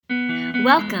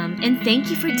Welcome and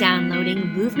thank you for downloading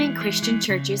Movement Christian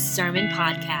Church's Sermon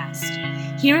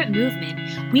Podcast. Here at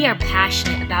Movement, we are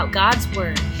passionate about God's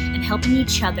Word and helping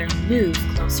each other move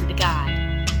closer to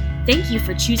God. Thank you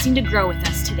for choosing to grow with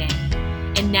us today.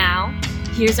 And now,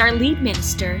 here's our lead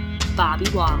minister, Bobby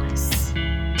Wallace.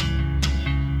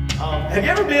 Have you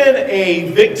ever been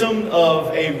a victim of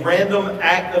a random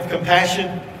act of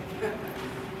compassion?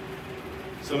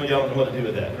 Some of y'all don't know what to do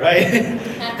with that, right?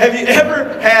 Have you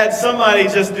ever had somebody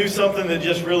just do something that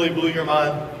just really blew your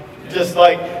mind? Just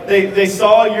like they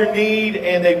saw your need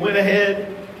and they went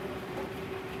ahead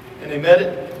and they met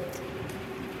it?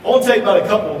 I want to tell you about a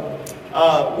couple.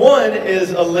 One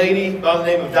is a lady by the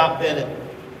name of Dot Bennett.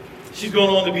 She's going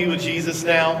on to be with Jesus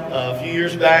now, a few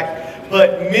years back.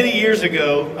 But many years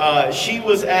ago, she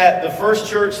was at the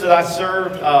first church that I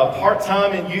served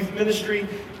part-time in youth ministry.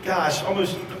 Gosh,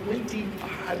 almost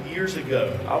 25 years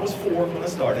ago. I was 4 when I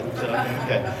started. So,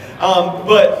 okay.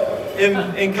 But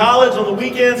in college, on the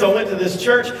weekends, I went to this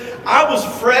church. I was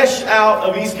fresh out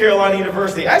of East Carolina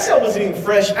University. Actually, I wasn't even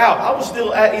fresh out. I was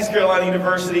still at East Carolina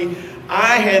University.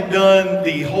 I had done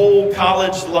the whole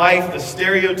college life, the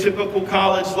stereotypical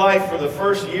college life for the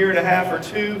first year and a half or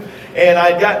two. And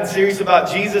I'd gotten serious about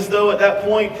Jesus, though, at that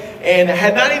point, and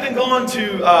had not even gone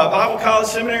to Bible college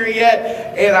seminary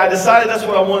yet. And I decided that's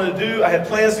what I wanted to do. I had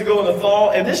plans to go in the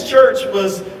fall. And this church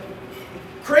was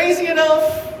crazy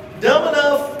enough, dumb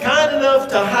enough, kind enough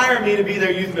to hire me to be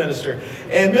their youth minister.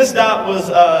 And Miss Dot was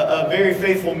a very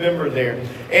faithful member there.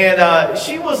 And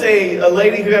she was a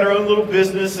lady who had her own little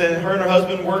business, and her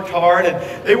husband worked hard.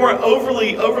 And they weren't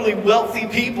overly wealthy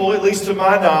people, at least to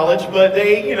my knowledge, but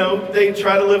they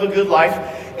try to live a good life.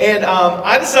 And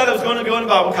I decided I was going to go into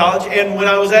Bible college. And when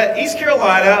I was at East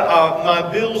Carolina,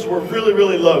 my bills were really,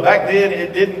 really low. Back then,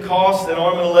 it didn't cost an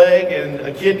arm and a leg and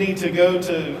a kidney to go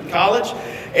to college.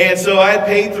 And so I had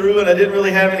paid through, and I didn't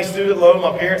really have any student loan.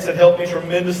 My parents had helped me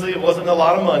tremendously. It wasn't a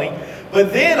lot of money.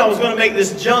 But then I was going to make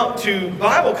this jump to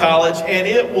Bible college, and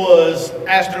it was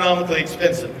astronomically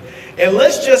expensive. And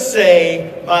let's just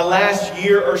say my last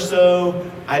year or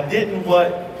so, I didn't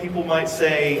what people might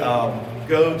say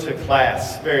go to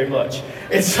class very much.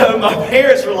 And so my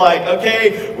parents were like,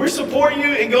 okay, we're supporting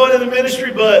you in going into the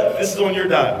ministry, but this is on your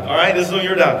dime, all right? This is on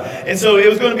your dime. And so it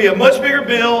was going to be a much bigger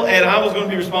bill, and I was going to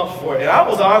be responsible for it. And I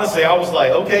was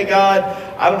like, okay, God,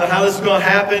 I don't know how this is going to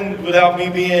happen without me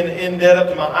being in debt up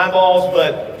to my eyeballs,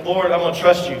 but Lord, I'm going to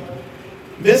trust you.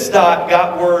 Miss Dot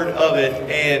got word of it,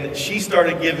 and she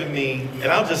started giving me,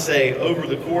 and I'll just say, over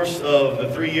the course of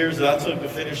the 3 years that I took to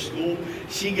finish school,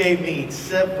 she gave me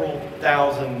several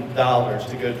 $1,000s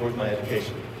to go towards my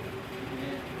education.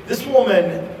 This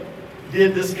woman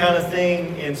did this kind of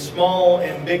thing in small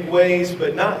and big ways,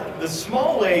 but not the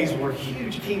small ways were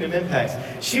huge kingdom impacts.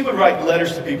 She would write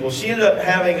letters to people. She ended up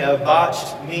having a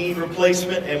botched knee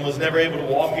replacement and was never able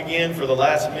to walk again for the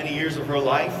last many years of her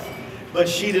life. But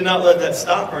she did not let that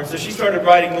stop her. And so she started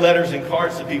writing letters and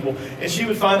cards to people. And she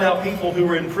would find out people who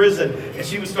were in prison, and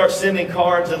she would start sending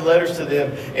cards and letters to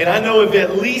them. And I know of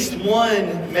at least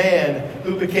one man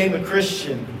who became a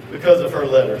Christian because of her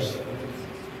letters.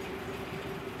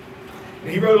 And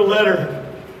he wrote a letter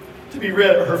to be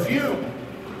read at her funeral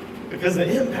because of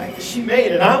the impact that she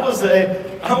made. And I was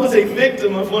a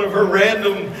victim of one of her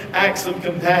random acts of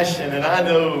compassion. And I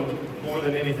know more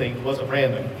than anything, it wasn't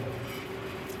random.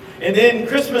 And then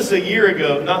Christmas a year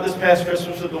ago, not this past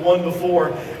Christmas, but the one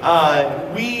before,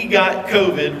 we got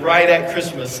COVID right at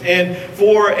Christmas. And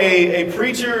for a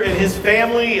preacher and his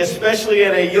family, especially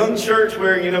at a young church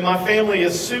where, my family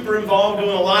is super involved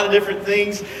doing a lot of different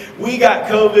things, we got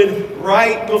COVID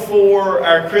right before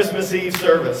our Christmas Eve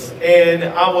service. And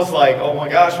I was like, oh my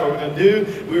gosh, what are we going to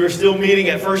do? We were still meeting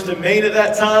at First and Main at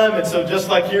that time. And so just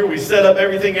like here, we set up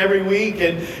everything every week.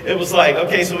 And it was like,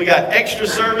 okay, so we got extra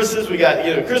services. We got,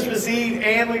 Christmas Eve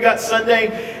and we got Sunday,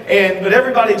 but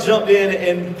everybody jumped in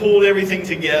and pulled everything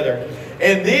together.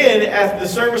 And then after the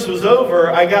service was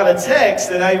over, I got a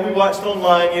text that we watched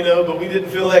online, but we didn't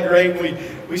feel that great.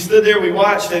 We stood there, we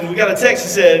watched, and we got a text that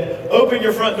said, "Open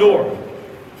your front door."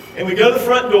 And we go to the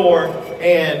front door,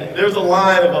 and there's a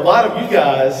line of a lot of you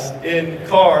guys in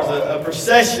cars, a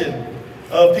procession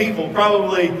of people,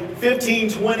 probably 15,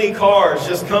 20 cars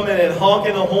just coming and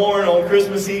honking a horn on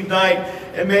Christmas Eve night.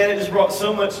 And man, it just brought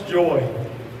so much joy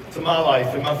to my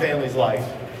life and my family's life.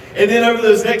 And then over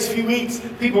those next few weeks,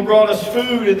 people brought us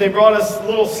food, and they brought us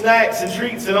little snacks and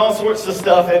treats and all sorts of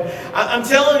stuff. And I'm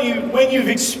telling you, when you've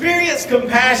experienced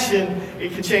compassion,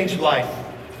 it can change your life.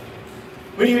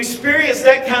 When you experience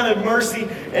that kind of mercy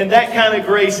and that kind of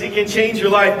grace, it can change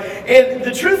your life. And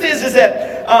the truth is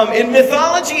that in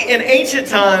mythology in ancient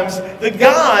times, the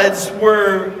gods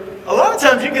were a lot of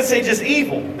times you can say just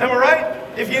evil. Am I right?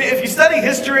 If you study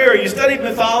history or you study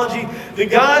mythology, the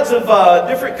gods of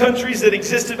different countries that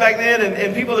existed back then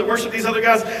and people that worship these other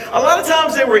gods, a lot of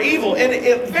times they were evil. And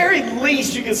at very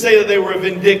least you could say that they were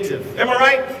vindictive. Am I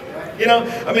right? You know,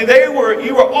 I mean,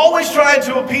 you were always trying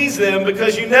to appease them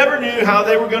because you never knew how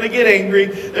they were going to get angry.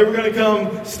 They were going to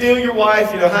come steal your wife,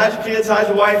 hide your kids, hide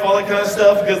your wife, all that kind of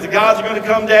stuff, because the gods are going to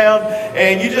come down,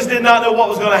 and you just did not know what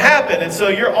was going to happen. And so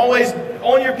you're always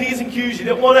on your P's and Q's. You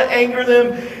didn't want to anger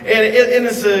them. And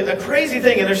it's a crazy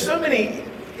thing. And there's so many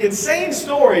insane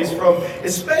stories from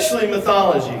especially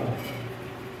mythology.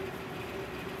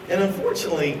 And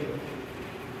unfortunately,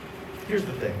 here's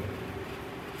the thing.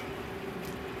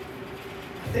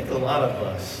 I think a lot of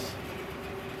us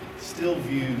still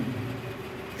view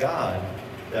God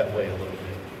that way a little bit.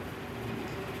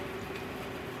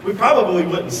 We probably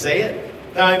wouldn't say it.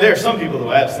 Now, I mean, there are some people that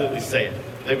will absolutely say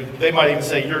it. They might even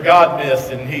say, "You're God myth,"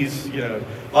 and he's,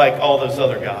 like all those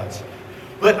other gods.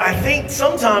 But I think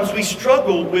sometimes we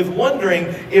struggle with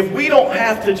wondering if we don't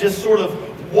have to just sort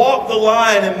of walk the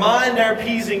line and mind our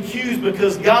P's and Q's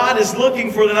because God is looking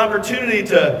for an opportunity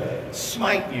to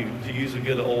smite you, to use a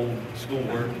good old school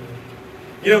word.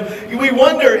 We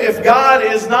wonder if God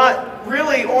is not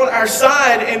really on our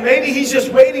side and maybe he's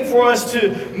just waiting for us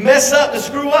to mess up, to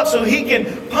screw up so he can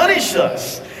punish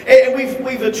us. And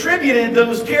we've attributed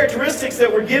those characteristics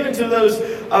that were given to those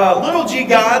little g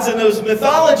gods and those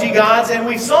mythology gods, and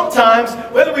we sometimes,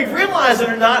 whether we realize it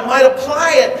or not, might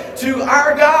apply it to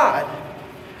our God.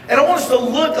 And I want us to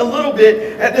look a little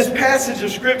bit at this passage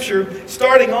of Scripture,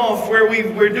 starting off where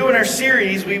we're doing our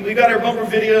series. We got our bumper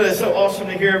video. That's so awesome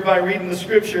to hear everybody reading the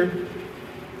Scripture.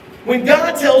 When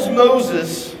God tells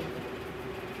Moses,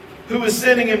 who was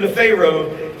sending him to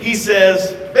Pharaoh, he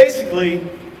says, basically,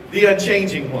 the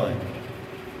unchanging one.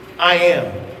 I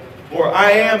am. Or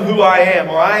I am who I am.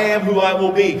 Or I am who I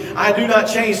will be. I do not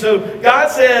change. So God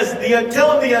says,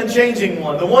 tell him the unchanging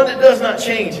one, the one that does not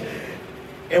change.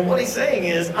 And what he's saying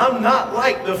is, I'm not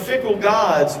like the fickle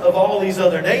gods of all these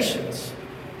other nations,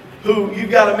 who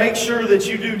you've got to make sure that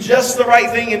you do just the right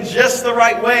thing in just the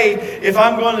right way if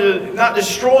I'm going to not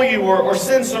destroy you or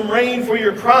send some rain for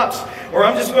your crops, or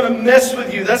I'm just going to mess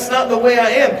with you. That's not the way I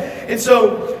am. And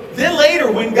so then later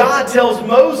when God tells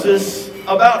Moses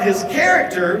about his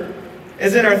character,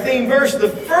 as in our theme verse, the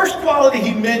first quality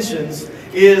he mentions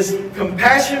is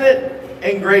compassionate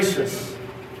and gracious.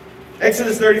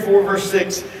 Exodus 34 verse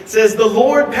 6 says, "The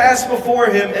Lord passed before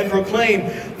him and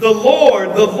proclaimed, the Lord,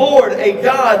 a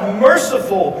God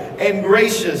merciful and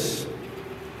gracious,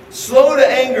 slow to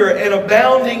anger and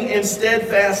abounding in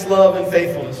steadfast love and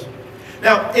faithfulness."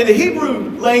 Now, in the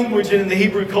Hebrew language and in the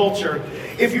Hebrew culture,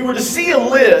 if you were to see a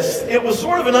list, it was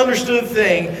sort of an understood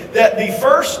thing that the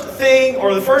first thing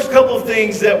or the first couple of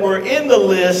things that were in the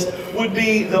list would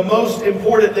be the most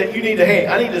important that you need to, hey,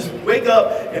 I need to wake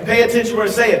up and pay attention to what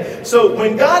I'm saying. So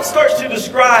when God starts to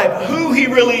describe who he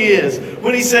really is,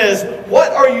 when he says,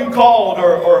 what are you called,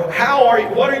 or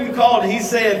what are you called? He's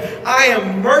saying, I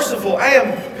am merciful, I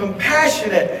am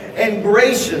compassionate and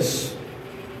gracious.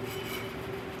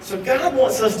 So God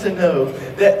wants us to know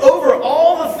that over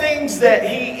all the things that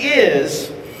he is,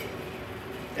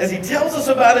 as he tells us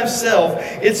about himself,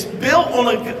 it's built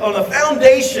on a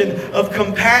foundation of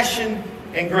compassion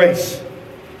and grace.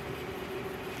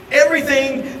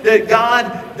 Everything that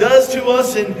God does to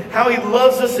us and how he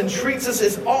loves us and treats us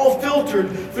is all filtered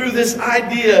through this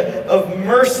idea of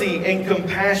mercy and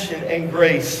compassion and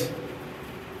grace.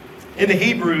 In the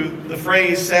Hebrew, the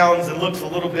phrase sounds and looks a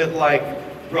little bit like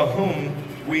rahum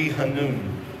we hanun.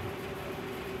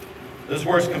 Those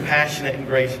words, compassionate and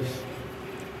gracious.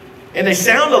 And they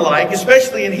sound alike,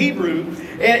 especially in Hebrew.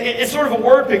 And it's sort of a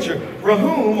word picture.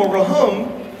 Rahum or rahum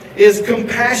is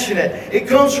compassionate. It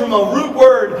comes from a root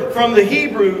word from the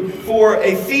Hebrew for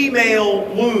a female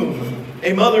womb,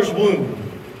 a mother's womb.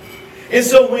 And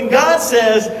so when God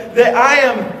says that I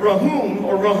am rahum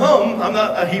or rahum, I'm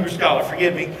not a Hebrew scholar,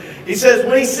 forgive me. He says,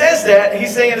 when he says that,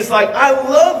 he's saying it's like, I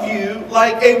love you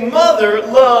like a mother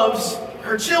loves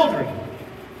her children.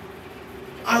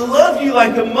 I love you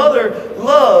like a mother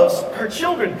loves her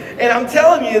children. And I'm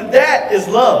telling you, that is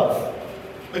love.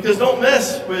 Because don't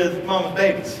mess with mama's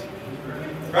babies.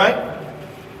 Right?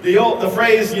 The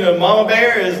phrase, mama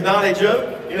bear is not a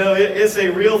joke. It's a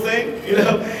real thing.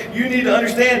 You need to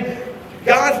understand,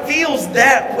 God feels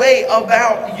that way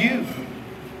about you.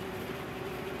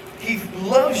 He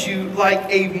loves you like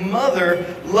a mother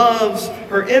loves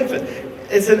her infant.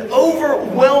 It's an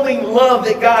overwhelming love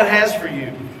that God has for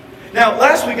you. Now,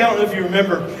 last week, I don't know if you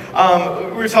remember,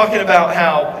 we were talking about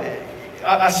how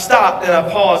I stopped and I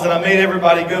paused and I made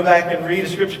everybody go back and read the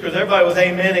scripture because everybody was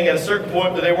amening at a certain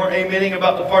point, but they weren't amening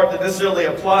about the part that necessarily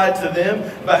applied to them,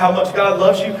 about how much God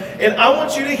loves you. And I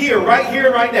want you to hear right here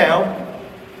and right now,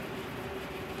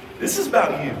 this is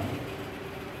about you.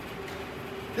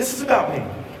 This is about me.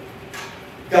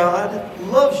 God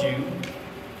loves you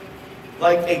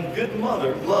like a good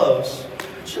mother loves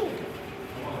her children.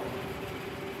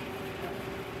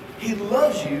 He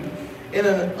loves you in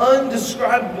an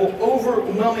undescribable,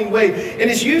 overwhelming way.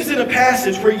 And it's used in a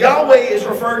passage where Yahweh is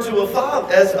referred to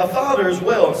as a father as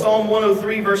well. In Psalm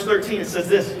 103, verse 13, it says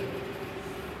this: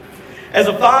 "As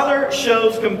a father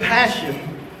shows compassion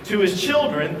to his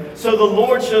children, so the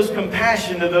Lord shows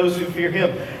compassion to those who fear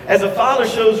him. As a father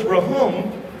shows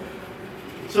rahum,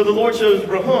 so the Lord shows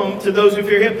rahum to those who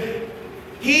fear him."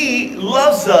 He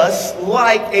loves us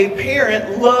like a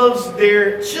parent loves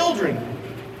their children.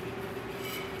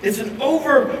 It's an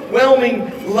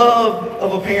overwhelming love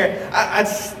of a parent. I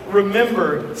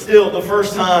remember still the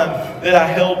first time that I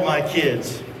held my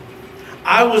kids.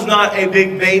 I was not a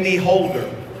big baby holder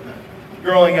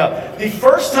growing up. The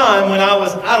first time when I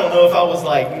don't know if I was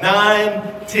like 9,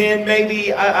 10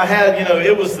 maybe, I had,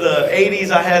 it was the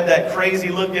 80s. I had that crazy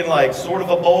looking like sort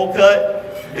of a bowl cut.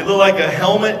 It looked like a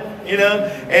helmet.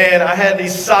 And I had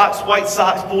these socks, white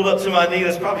socks pulled up to my knee.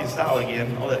 That's probably in style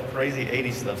again. All that crazy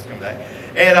 80s stuff's come back.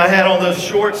 And I had on those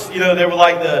shorts, they were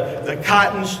like the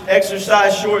cotton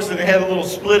exercise shorts, and they had a little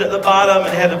split at the bottom,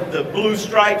 and had the blue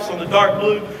stripes on the dark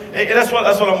blue. And that's what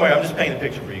I'm wearing. I'm just painting a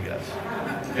picture for you guys.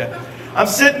 Okay. I'm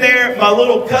sitting there, my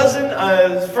little cousin,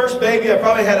 first baby I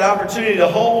probably had an opportunity to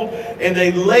hold, and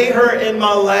they lay her in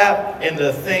my lap, and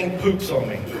the thing poops on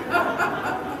me.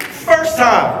 First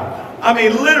time. I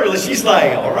mean, literally, she's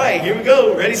like, all right, here we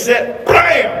go, ready, set,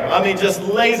 bam! I mean, just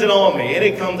lays it on me, and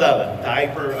it comes out of a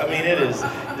diaper. I mean, it is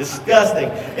disgusting.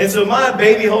 And so my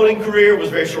baby holding career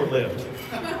was very short-lived.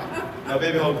 My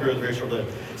baby holding career was very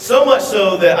short-lived. So much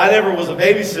so that I never was a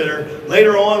babysitter.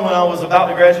 Later on, when I was about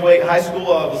to graduate high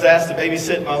school, I was asked to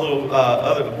babysit my little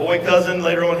other boy cousin.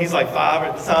 Later on, he's like 5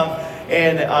 at the time,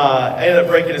 and I ended up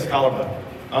breaking his collarbone.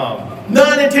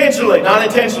 Non-intentionally.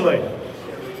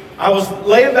 I was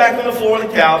laying back on the floor on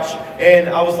the couch, and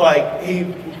I was like, he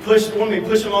wanted me to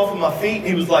push him off of my feet, and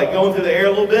he was like going through the air a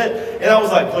little bit, and I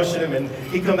was like pushing him, and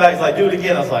he come back, he's like, do it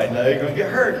again. I was like, no, you're going to get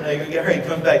hurt. He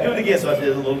comes back, do it again. So I did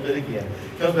it a little bit again.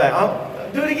 He comes back,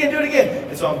 do it again.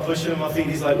 And so I'm pushing him on my feet.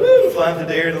 He's like, woo, flying through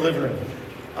the air in the living room.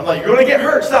 I'm like, you're going to get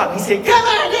hurt, stop. He said, come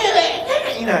on, do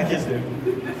it. You know how kids do.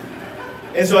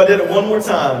 And so I did it one more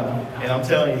time, and I'm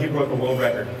telling you, he broke a world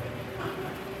record.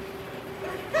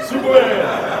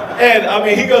 Superman. And I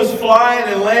mean, he goes flying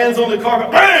and lands on the carpet.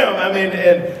 Bam!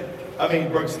 He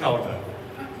broke his collarbone.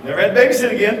 Never had to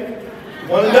babysit again.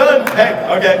 One and done. Hey,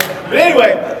 okay. But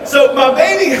anyway, so my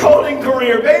babysitting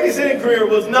career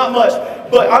was not much.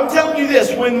 But I'm telling you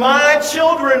this, when my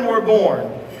children were born,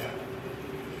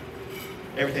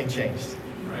 everything changed.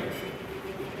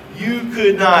 You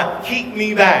could not keep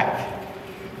me back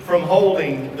from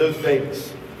holding those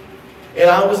babies. And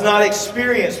I was not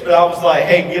experienced, but I was like,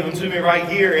 hey, give them to me right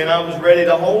here. And I was ready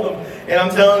to hold them. And I'm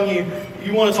telling you,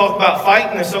 you want to talk about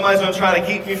fighting if somebody's going to try to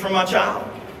keep me from my child?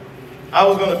 I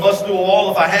was going to bust through a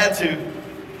wall if I had to.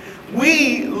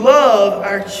 We love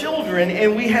our children,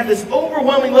 and we have this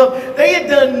overwhelming love. They had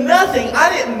done nothing.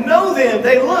 I didn't know them.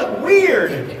 They looked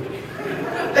weird.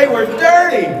 They were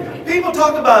dirty. People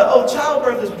talk about,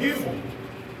 childbirth is beautiful.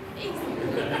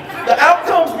 The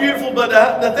outcome's beautiful, but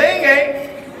the thing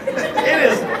ain't.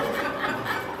 It is.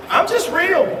 I'm just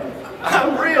real.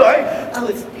 I'm real.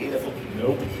 It's beautiful.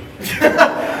 Nope.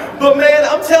 But man,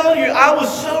 I'm telling you, I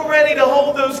was so ready to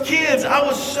hold those kids. I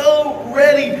was so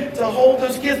ready to hold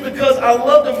those kids because I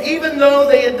loved them. Even though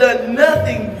they had done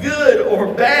nothing good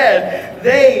or bad,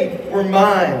 they were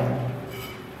mine.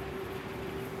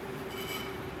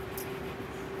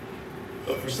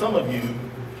 But for some of you,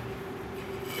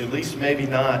 at least maybe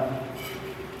not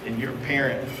in your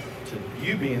parent to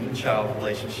you being the child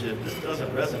relationship, this doesn't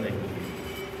resonate with you.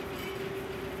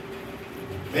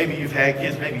 Maybe you've had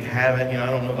kids, maybe you haven't, I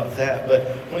don't know about that.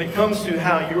 But when it comes to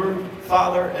how your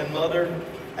father and mother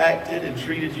acted and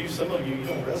treated you, some of you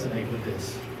don't resonate with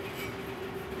this.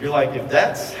 You're like, if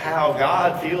that's how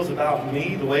God feels about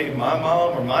me, the way my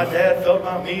mom or my dad felt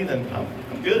about me, then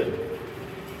I'm good.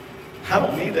 I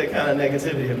don't need that kind of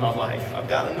negativity in my life. I've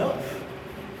got enough.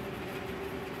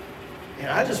 And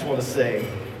I just want to say,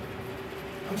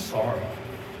 I'm sorry.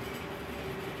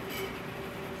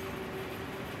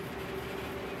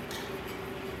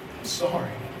 I'm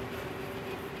sorry.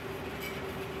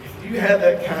 If you had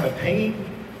that kind of pain,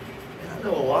 and I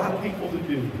know a lot of people who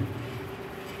do,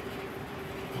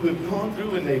 who have gone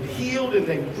through and they've healed and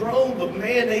they've grown, but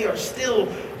man, they are still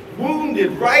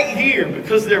wounded right here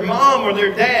because their mom or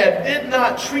their dad did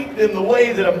not treat them the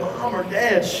way that a mom or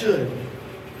dad should.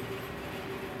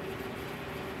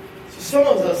 So some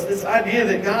of us, this idea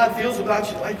that God feels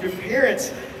about you like your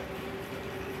parents,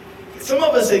 some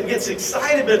of us it gets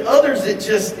excited, but others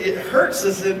it hurts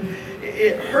us and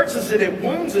it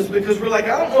wounds us because we're like,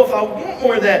 I don't know if I want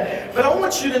more of that. But I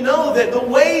want you to know that the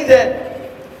way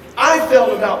that I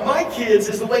felt about my kids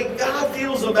is the way God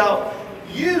feels about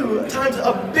you times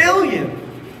a billion.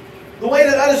 The way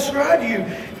that I described you,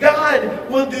 God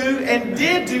will do and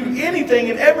did do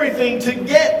anything and everything to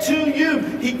get to you.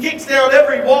 He kicks down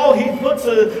every wall. He puts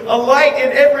a light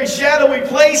in every shadowy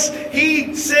place.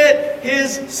 He sent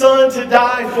His Son to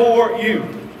die for you.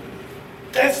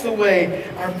 That's the way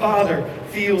our Father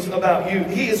feels about you.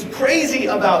 He is crazy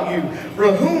about you.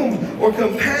 Rahum, or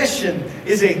compassion,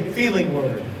 is a feeling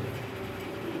word.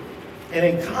 And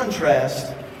in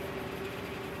contrast,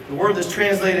 the word that's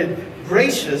translated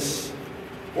gracious,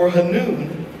 or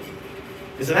hanun,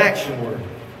 is an action word.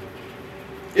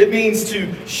 It means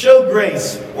to show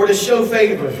grace or to show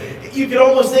favor. You can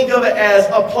almost think of it as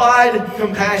applied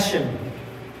compassion.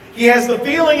 He has the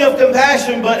feeling of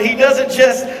compassion, but he doesn't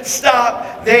just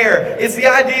stop there. It's the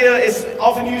idea, it's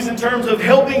often used in terms of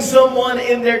helping someone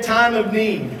in their time of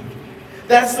need.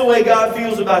 That's the way God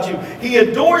feels about you. He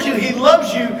adores you. He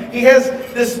loves you. He has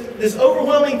this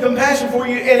overwhelming compassion for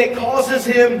you, and it causes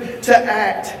Him to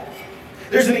act.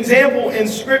 There's an example in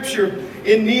Scripture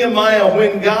in Nehemiah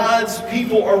when God's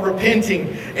people are repenting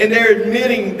and they're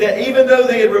admitting that even though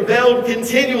they had rebelled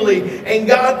continually and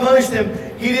God punished them,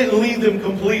 He didn't leave them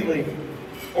completely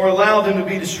or allow them to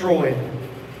be destroyed.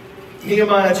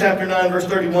 Nehemiah chapter 9 verse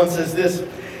 31 says this,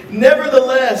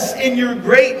 "Nevertheless, in your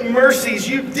great mercies,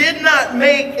 you did not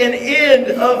make an end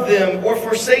of them or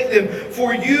forsake them,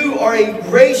 for you are a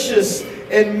gracious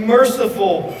and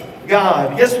merciful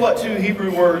God." Guess what two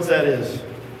Hebrew words that is?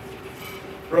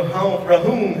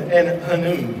 Rahum and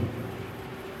Hanun.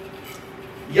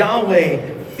 Yahweh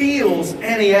feels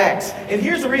and He acts. And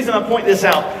here's the reason I point this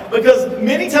out. Because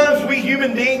many times we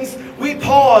human beings, we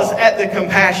pause at the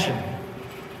compassion.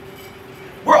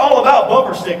 We're all about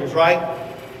bumper stickers, right?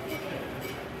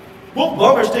 We'll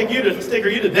bumper sticker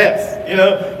you to death. You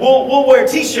know, we'll wear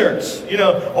T-shirts. You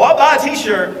know, I'll buy a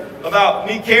T-shirt about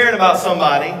me caring about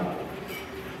somebody,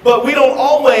 but we don't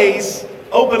always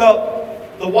open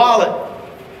up the wallet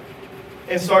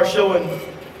and start showing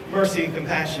mercy and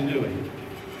compassion, do we?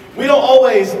 We don't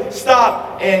always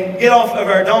stop and get off of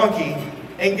our donkey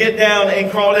and get down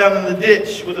and crawl down in the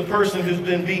ditch with a person who's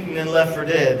been beaten and left for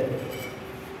dead.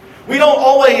 We don't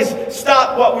always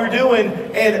stop what we're doing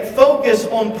and focus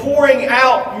on pouring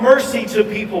out mercy to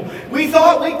people. We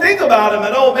think about them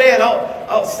and, oh man,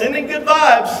 I'll sending good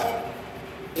vibes.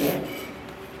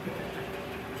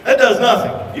 That does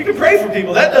nothing. You can pray for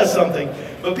people. That does something.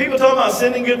 But people talking about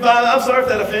sending good vibes, I'm sorry if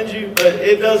that offends you, but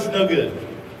it does no good.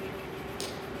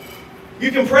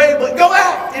 You can pray, but go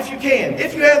act if you can.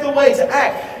 If you have the way to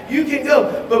act, you can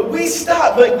go. But we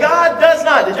stop. But God does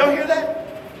not. Did y'all hear that?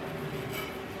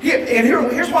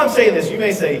 Here's why I'm saying this. You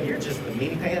may say, you're just the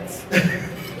meanie pants.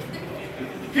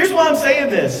 Here's why I'm saying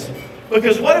this.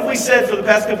 Because what have we said for the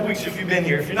past couple weeks if you've been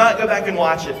here? If you're not, go back and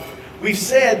watch it. We've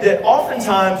said that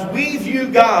oftentimes we view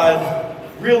God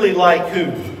really like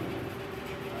who?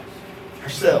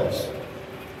 Ourselves.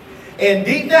 And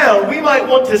deep down, we might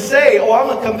want to say, oh,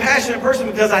 I'm a compassionate person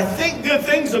because I think good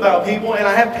things about people and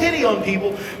I have pity on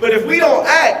people. But if we don't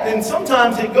act, then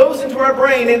sometimes it goes into our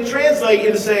brain and translates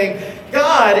into saying,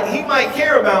 God, He might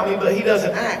care about me, but He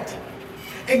doesn't act.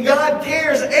 And God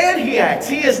cares and He acts.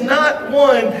 He is not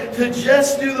one to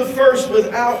just do the first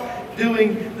without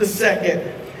doing the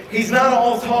second. He's not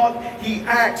all talk. He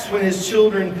acts when His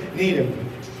children need Him.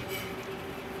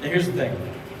 Now here's the thing.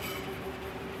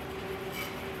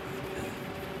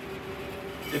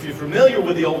 If you're familiar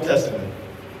with the Old Testament,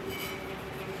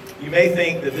 you may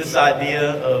think that this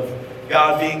idea of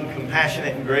God being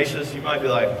compassionate and gracious, you might be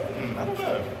like, I don't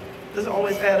know. It doesn't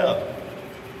always add up.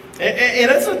 And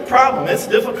it's a problem. It's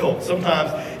difficult sometimes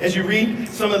as you read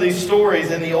some of these stories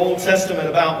in the Old Testament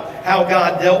about how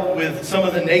God dealt with some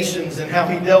of the nations and how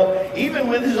He dealt even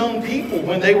with His own people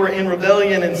when they were in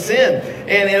rebellion and sin.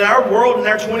 And in our world, in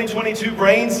our 2022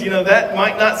 brains, you know, that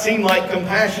might not seem like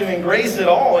compassion and grace at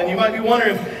all. And you might be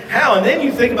wondering how. And then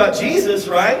you think about Jesus,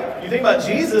 right? You think about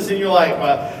Jesus and you're like,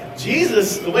 well,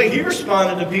 Jesus, the way He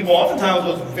responded to people oftentimes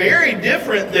was very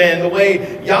different than the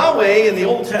way Yahweh in the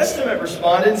Old Testament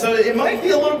responded. And so it might be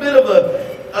a little bit of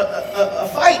a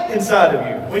fight inside of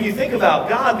you when you think about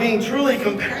God being truly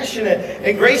compassionate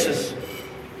and gracious.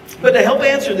 But to help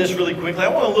answer this really quickly, I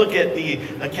want to look at the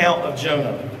account of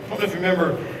Jonah. I don't know if you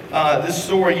remember this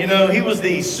story. You know, he was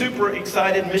the super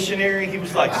excited missionary. He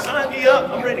was like, sign me up,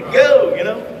 I'm ready to go, you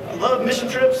know. I love mission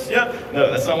trips. Yeah.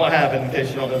 No, that's not what happened, in case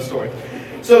you don't know the story.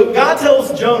 So God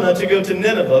tells Jonah to go to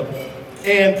Nineveh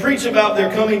and preach about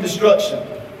their coming destruction.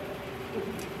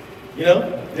 You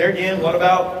know, there again, what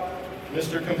about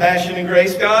Mr. Compassion and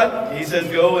Grace God? He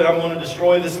says, go and I'm going to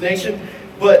destroy this nation.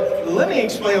 But let me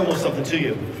explain a little something to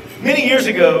you. Many years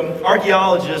ago,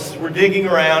 archaeologists were digging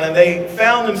around and they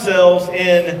found themselves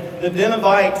in the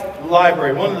Ninevite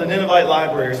library, one of the Ninevite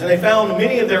libraries. And they found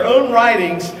many of their own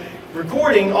writings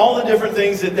recording all the different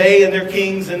things that they and their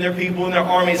kings and their people and their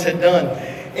armies had done.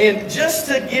 And just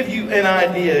to give you an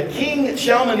idea, King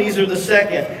Shalmaneser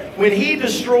II, when he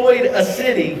destroyed a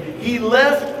city, he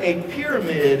left a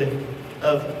pyramid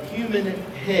of human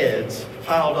heads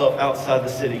piled up outside the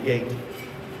city gate.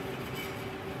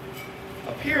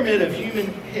 A pyramid of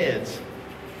human heads.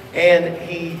 And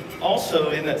he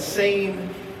also, in that same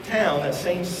town, that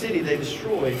same city they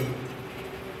destroyed,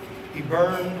 he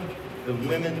burned the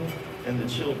women and the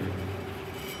children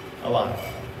alive.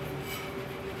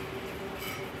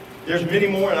 There's many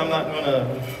more, and I'm not going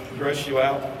to gross you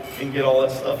out and get all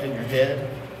that stuff in your head.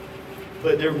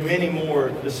 But there are many more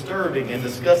disturbing and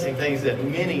disgusting things that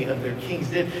many of their kings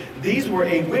did. These were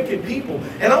a wicked people.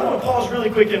 And I want to pause really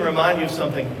quick and remind you of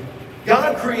something.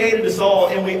 God created us all,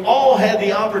 and we all had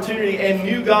the opportunity and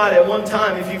knew God at one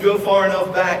time, if you go far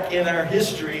enough back in our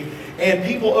history. And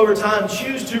people over time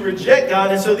choose to reject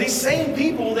God. And so these same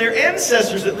people, their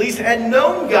ancestors at least, had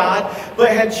known God, but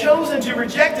had chosen to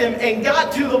reject Him and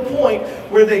got to the point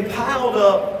where they piled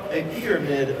up a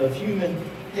pyramid of human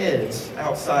heads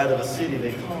outside of a city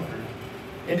they conquered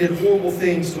and did horrible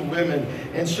things to women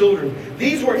and children.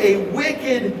 These were a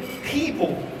wicked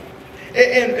people.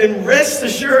 And rest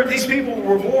assured, these people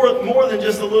were more than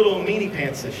just a little meanie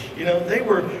pantsish. You know, they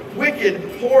were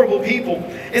wicked, horrible people.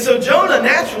 And so Jonah,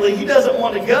 naturally, he doesn't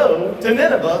want to go to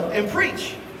Nineveh and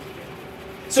preach.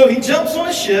 So he jumps on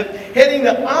a ship, heading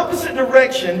the opposite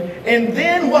direction. And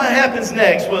then what happens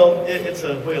next? Well, it's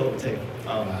a whale of a tale.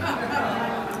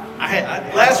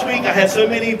 Last week, I had so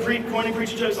many corny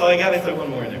preacher jokes, I got to throw one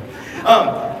more in there.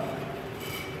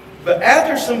 But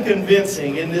after some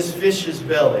convincing in this fish's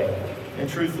belly, and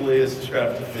truthfully, it's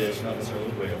described as a fish, not necessarily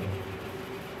a whale.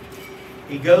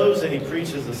 He goes and he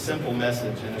preaches a simple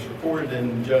message, and it's recorded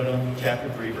in Jonah chapter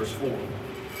 3, verse 4.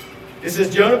 It says,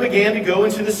 Jonah began to go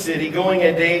into the city, going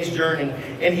a day's journey,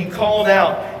 and he called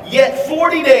out, yet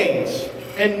 40 days,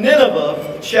 and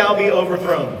Nineveh shall be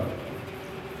overthrown.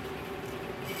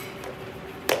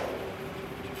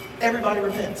 Everybody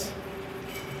repents.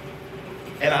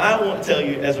 And I want to tell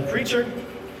you, as a preacher,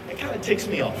 it kind of ticks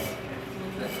me off.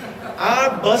 I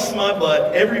bust my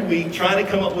butt every week trying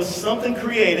to come up with something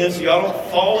creative so y'all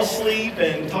don't fall asleep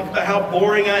and talk about how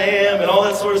boring I am and all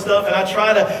that sort of stuff. And I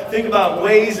try to think about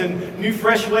ways and new,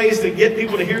 fresh ways to get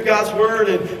people to hear God's word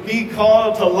and be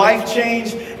called to life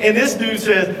change. And this dude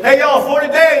says, hey, y'all, 40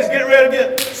 days, get ready to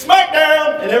get smacked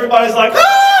down. And everybody's like,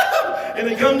 ah! And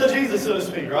they come to Jesus, so to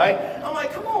speak, right? I'm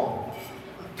like, come on.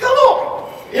 Come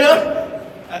on. You know?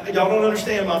 Y'all don't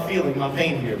understand my feeling, my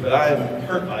pain here, but I am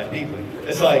hurt by it deeply.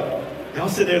 It's like, y'all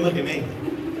sit there and look at me.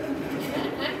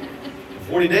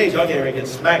 For 40 days, y'all get ready to get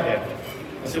smacked down.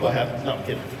 Let's see what happens. No, I'm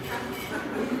kidding.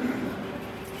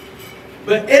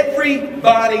 But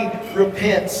everybody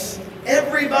repents.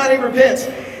 Everybody repents.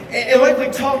 And like we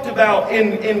talked about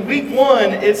in week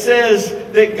 1, it says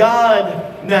that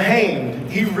God nahamed.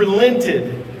 He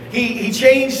relented. He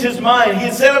changed his mind. He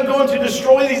had said, I'm going to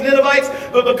destroy these Ninevites,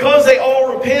 but because they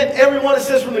all repent, everyone, it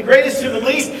says, from the greatest to the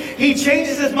least, he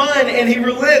changes his mind and he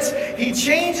relents. He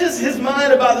changes his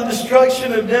mind about the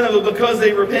destruction of Nineveh because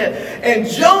they repent. And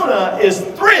Jonah is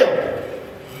thrilled.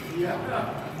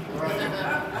 Yeah.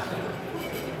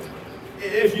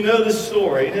 If you know this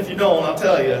story, and if you don't, I'll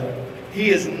tell you, he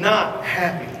is not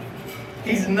happy.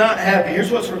 He's not happy.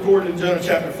 Here's what's recorded in Jonah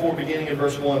chapter 4, beginning in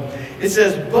verse 1. It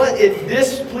says, but it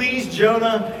displeased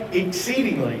Jonah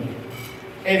exceedingly,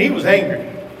 and he was angry.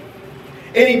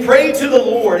 And he prayed to the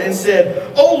Lord and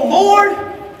said, O Lord,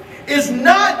 is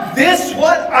not this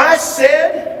what I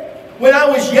said when I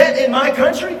was yet in my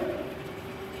country?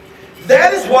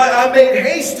 That is why I made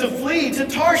haste to flee to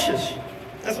Tarshish.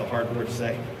 That's a hard word to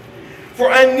say.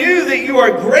 For I knew that you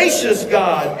are gracious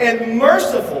God and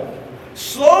merciful,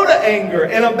 slow to anger,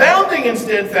 and abounding in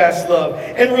steadfast love,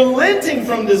 and relenting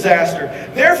from disaster.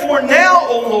 Therefore now,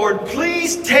 O Lord,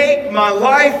 please take my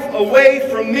life away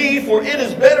from me, for it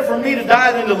is better for me to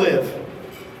die than to live.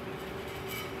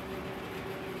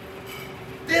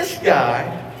 This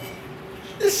guy,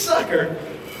 this sucker,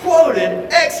 quoted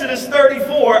Exodus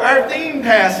 34, our theme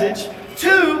passage,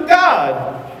 to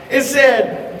God and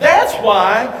said, that's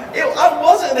why it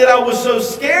wasn't that I was so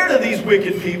scared of these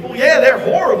wicked people. Yeah, they're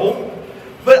horrible.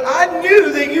 But I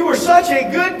knew that you were such a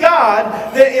good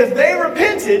God that if they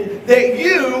repented, that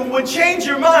you would change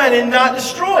your mind and not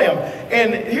destroy them.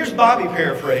 And here's Bobby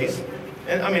paraphrase.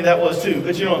 And I mean, that was too,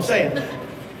 but you know what I'm saying.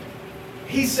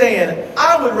 He's saying,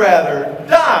 I would rather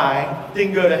die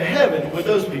than go to heaven with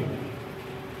those people.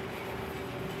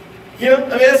 You know, I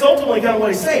mean, that's ultimately kind of what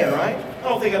he's saying, right? I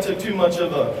don't think I took too much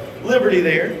of a liberty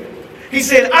there. He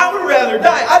said, I would rather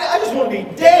die. I just want to be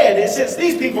dead since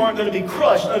these people aren't going to be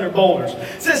crushed under boulders.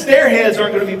 Since their heads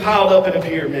aren't going to be piled up in a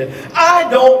pyramid. I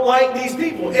don't like these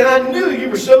people. And I knew you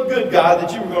were so good, God,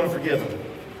 that you were going to forgive them.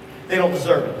 They don't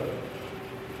deserve it.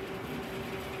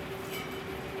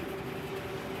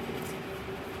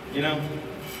 You know,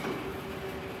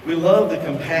 we love the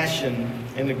compassion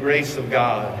and the grace of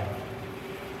God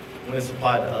when it's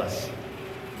applied to us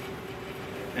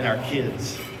and our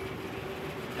kids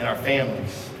and our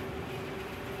families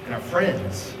and our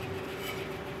friends.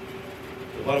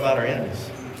 But what about our enemies?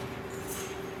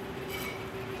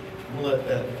 I'm going to let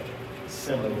that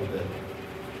simmer a little bit.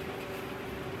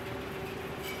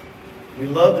 We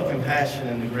love the compassion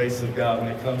and the grace of God when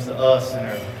it comes to us and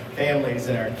our families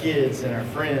and our kids and our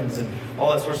friends and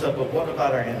all that sort of stuff. But what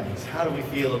about our enemies? How do we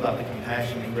feel about the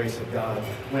compassion and grace of God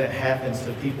when it happens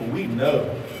to people we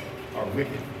know are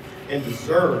wicked and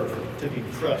deserve to be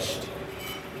crushed?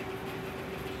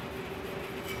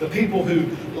 The people who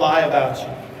lie about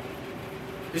you,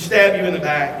 who stab you in the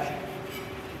back,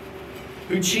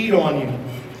 who cheat on you,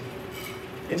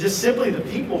 and just simply the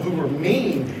people who are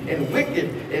mean and wicked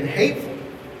and hateful.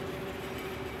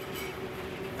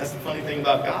 That's the funny thing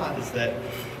about God, is that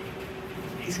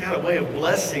He's got a way of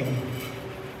blessing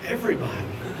everybody.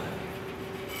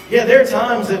 Yeah, there are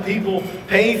times that people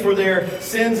pay for their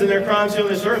sins and their crimes here on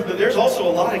this earth, but there's also a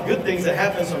lot of good things that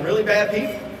happen to some really bad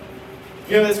people.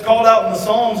 You know, it's called out in the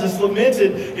Psalms, it's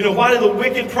lamented, you know, why do the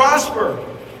wicked prosper?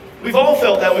 We've all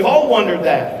felt that. We've all wondered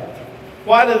that.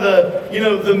 Why do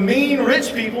the mean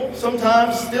rich people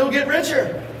sometimes still get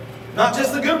richer? Not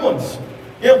just the good ones.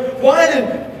 You know, why do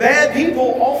bad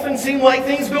people often seem like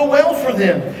things go well for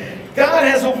them? God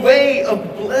has a way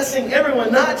of blessing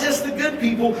everyone, not just the good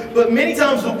people, but many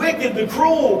times the wicked, the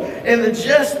cruel, and the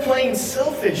just plain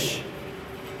selfish.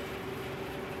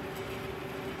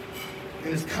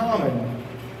 And it's common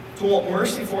to want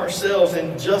mercy for ourselves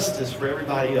and justice for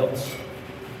everybody else.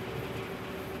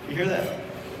 You hear that?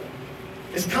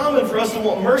 It's common for us to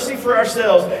want mercy for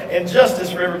ourselves and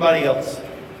justice for everybody else.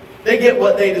 They get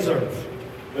what they deserve.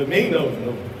 But me,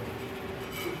 no.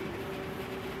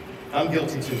 I'm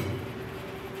guilty too.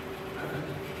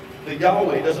 But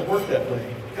Yahweh doesn't work that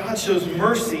way. God shows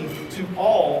mercy to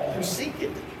all who seek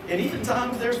it. And even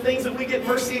times there's things that we get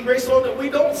mercy and grace on that we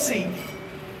don't seek.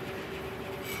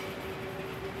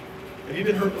 Have you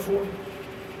been hurt before?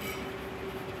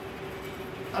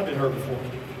 I've been hurt before.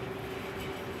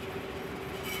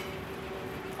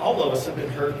 All of us have been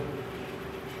hurt.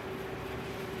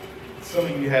 Some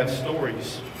of you have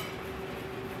stories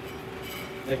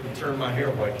that can turn my hair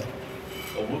white.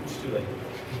 Oh, whoops, too late.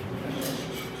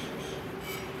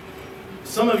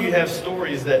 Some of you have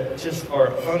stories that just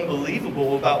are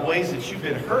unbelievable about ways that you've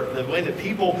been hurt, the way that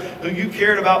people who you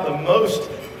cared about the most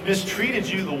mistreated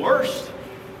you the worst.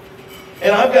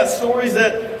 And I've got stories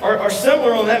that are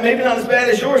similar on that, maybe not as bad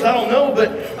as yours, I don't know,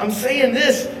 but I'm saying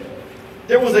this.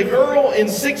 There was a girl in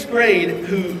 6th grade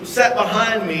who sat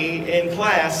behind me in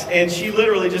class, and she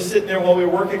literally just sitting there while we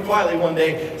were working quietly one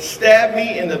day, stabbed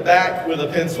me in the back with a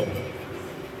pencil.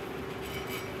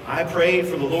 I prayed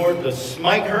for the Lord to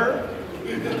smite her,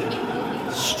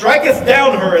 striketh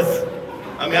down hereth.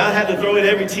 I mean, I had to throw in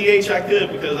every TH I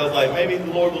could because I was like, maybe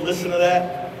the Lord will listen to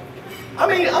that. I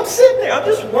mean, I'm sitting there, I'm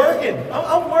just working.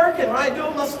 I'm working, right,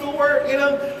 doing my schoolwork, you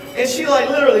know, and she like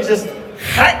literally just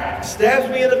stabs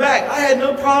me in the back. I had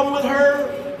no problem with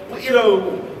her. You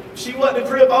know, she wasn't a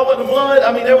crip, I wasn't a blood.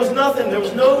 I mean, there was nothing. There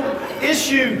was no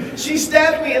issue. She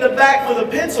stabbed me in the back with a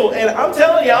pencil, and I'm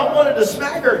telling you, I wanted to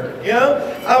smack her, you know.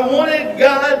 I wanted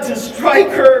God to strike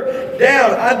her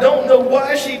down. I don't know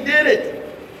why she did it.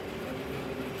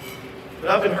 But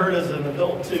I've been hurt as an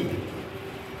adult, too.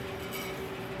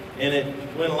 And it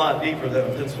went a lot deeper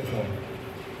than a pencil point.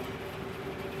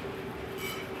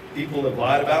 People have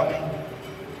lied about me.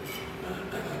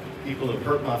 People have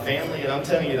hurt my family. And I'm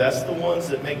telling you, that's the ones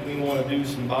that make me want to do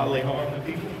some bodily harm to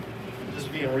people. I'm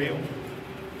just being real.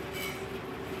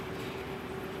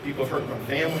 People have hurt my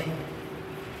family.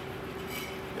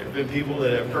 There have been people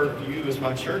that have hurt you as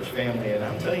my church family, and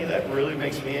I'm telling you, that really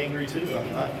makes me angry too.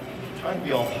 I'm not trying to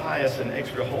be all pious and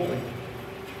extra holy.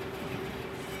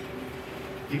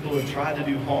 People have tried to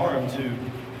do harm to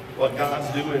what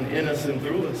God's doing in us and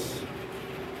through us.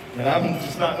 And I'm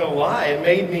just not going to lie, it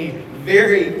made me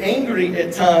very angry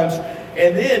at times.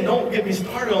 And then, don't get me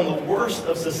started on the worst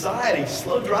of society,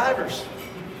 slow drivers.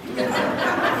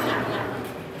 I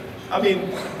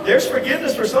mean, there's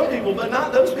forgiveness for some people, but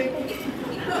not those people.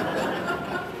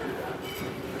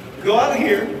 Go out of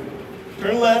here,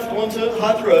 turn left onto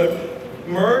Hodge Road,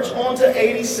 merge onto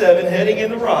 87 heading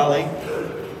into Raleigh.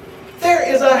 There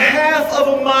is a half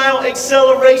of a mile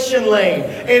acceleration lane.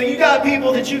 And you got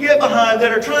people that you get behind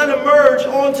that are trying to merge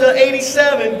onto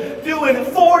 87 doing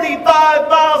 45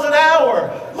 miles an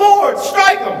hour. Lord,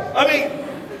 strike them. I mean,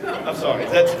 I'm sorry.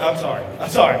 I'm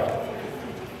sorry.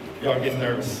 Y'all are getting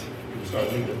nervous. People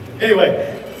start leaving.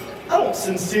 Anyway, I don't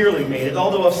sincerely mean it,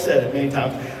 although I've said it many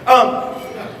times.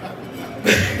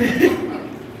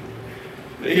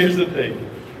 But here's the thing.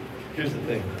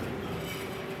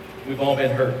 We've all been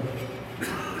hurt.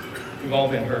 We've all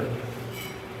been hurt.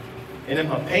 And in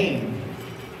my pain,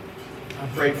 I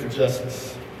prayed for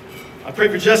justice. I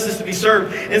prayed for justice to be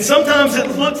served. And sometimes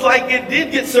it looked like it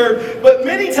did get served, but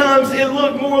many times it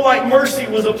looked more like mercy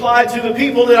was applied to the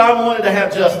people that I wanted to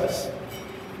have justice.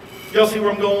 Y'all see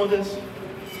where I'm going with this?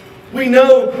 We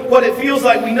know what it feels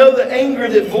like. We know the anger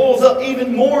that boils up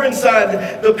even more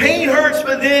inside. The pain hurts,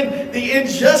 but then the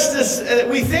injustice that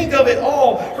we think of it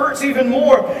all hurts even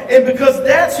more. And because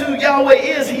that's who Yahweh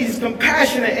is, He's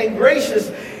compassionate and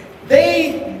gracious.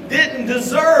 They didn't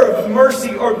deserve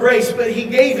mercy or grace, but He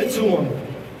gave it to them.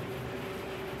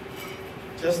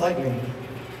 Just like me.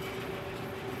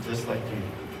 Just like you.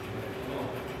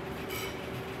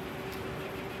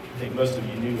 I think most of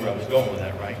you knew where I was going with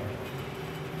that, right?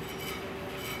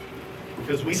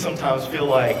 Because we sometimes feel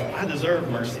like, I deserve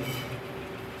mercy.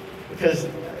 Because,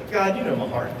 God, you know my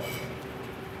heart.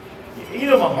 You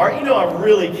know my heart. You know I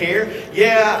really care.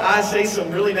 Yeah, I say some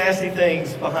really nasty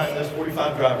things behind those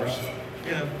 45 drivers.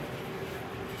 You know,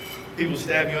 people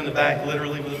stab you in the back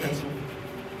literally with a pencil.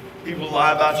 People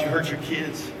lie about you, hurt your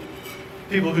kids.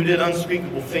 People who did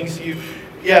unspeakable things to you.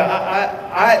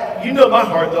 Yeah, you know my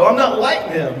heart, though. I'm not like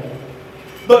them.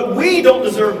 But we don't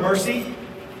deserve mercy.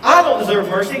 I don't deserve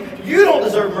mercy. You don't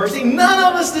deserve mercy. None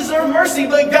of us deserve mercy,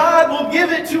 but God will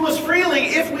give it to us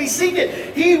freely if we seek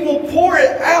it. He will pour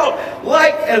it out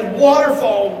like a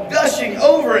waterfall, gushing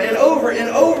over and over and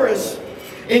over us.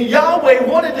 And Yahweh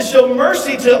wanted to show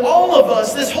mercy to all of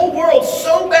us, this whole world,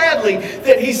 so badly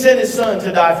that He sent His Son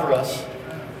to die for us.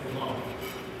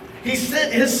 He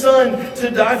sent His Son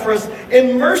to die for us.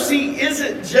 And mercy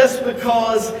isn't just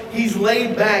because He's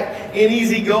laid back and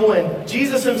easygoing.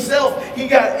 Jesus Himself, He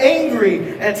got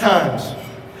angry at times.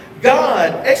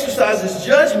 God exercises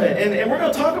judgment. And we're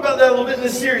going to talk about that a little bit in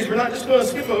this series. We're not just going to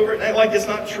skip over it and act like it's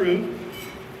not true.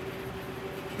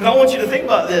 But I want you to think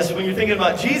about this when you're thinking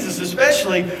about Jesus,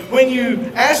 especially when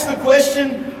you ask the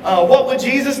question, what would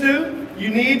Jesus do? You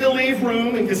need to leave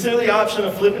room and consider the option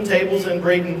of flipping tables and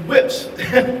braiding whips.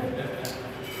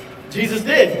 Jesus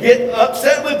did get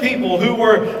upset with people who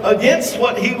were against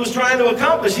what He was trying to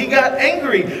accomplish. He got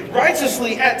angry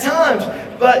righteously at times,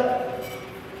 but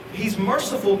He's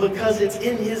merciful because it's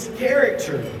in His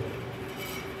character.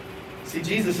 See,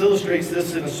 Jesus illustrates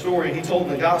this in a story He told in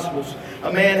the Gospels.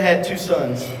 A man had two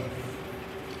sons.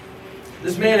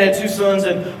 This man had two sons,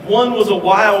 and one was a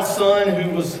wild son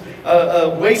who was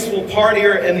a wasteful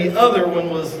partier, and the other one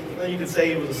was, you could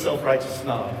say, he was a self-righteous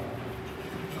snob.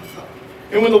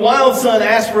 And when the wild son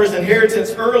asked for his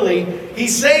inheritance early,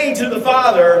 he's saying to the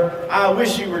father, I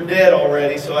wish you were dead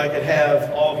already so I could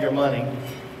have all of your money.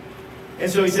 And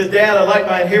so he says, Dad, I'd like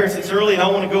my inheritance early and I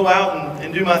want to go out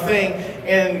and do my thing.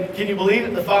 And can you believe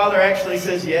it? The father actually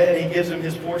says, yeah, and he gives him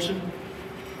his portion.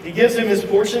 He gives him his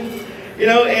portion. You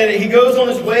know, and he goes on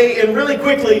his way, and really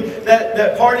quickly,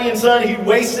 that partying son, he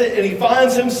wastes it, and he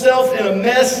finds himself in a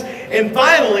mess. And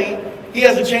finally, he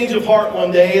has a change of heart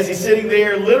one day as he's sitting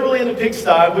there, literally in a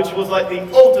pigsty, which was like the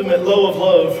ultimate low of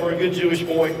low for a good Jewish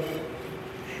boy.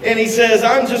 And he says,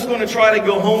 I'm just going to try to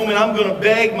go home, and I'm going to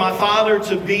beg my father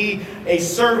to be a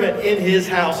servant in his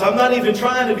house. I'm not even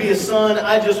trying to be a son.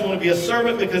 I just want to be a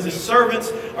servant because his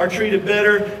servants are treated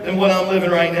better than what I'm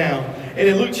living right now. And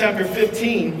in Luke chapter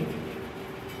 15,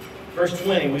 verse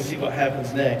 20, we see what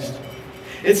happens next.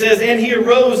 It says, and he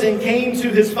arose and came to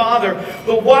his father,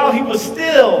 but while he was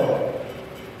still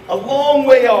a long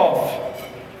way off,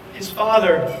 his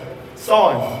father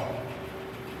saw him.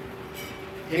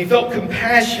 And he felt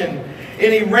compassion,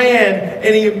 and he ran,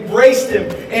 and he embraced him,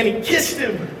 and he kissed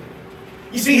him.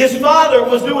 You see, his father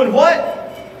was doing what?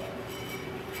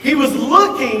 He was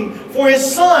looking for his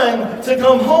son to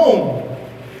come home.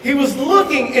 He was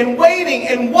looking and waiting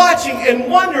and watching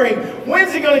and wondering,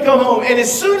 when's he going to come home? And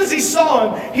as soon as he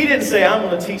saw him, he didn't say, I'm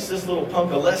going to teach this little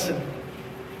punk a lesson.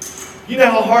 You know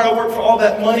how hard I worked for all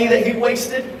that money that he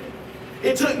wasted?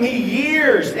 It took me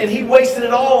years, and he wasted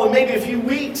it all in maybe a few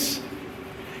weeks.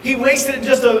 He wasted it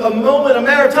just a moment, a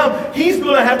matter of time. He's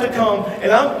going to have to come,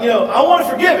 and I want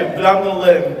to forgive him, but I'm going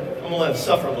to let him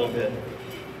suffer a little bit.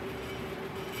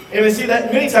 And we see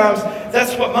that many times,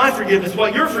 that's what my forgiveness,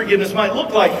 what your forgiveness might look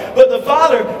like. But the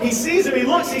Father, he sees him, he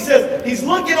looks, he says, he's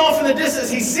looking off in the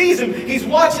distance, he sees him, he's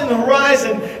watching the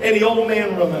horizon, and the old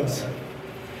man runs.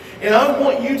 And I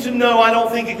want you to know, I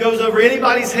don't think it goes over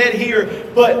anybody's head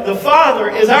here, but the Father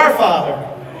is our Father.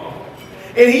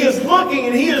 And he is looking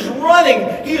and he is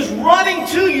running. He is running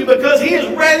to you because he is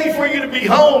ready for you to be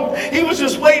home. He was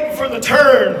just waiting for the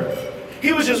turn.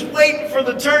 He was just waiting for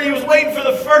the turn. He was waiting for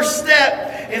the first step.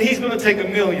 And he's going to take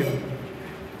 1,000,000.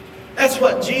 That's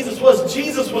what Jesus was.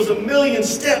 Jesus was 1,000,000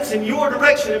 steps in your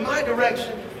direction, in my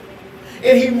direction.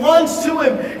 And he runs to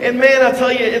him. And man, I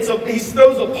tell you, he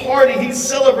throws a party. He's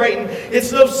celebrating.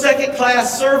 It's no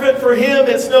second-class servant for him.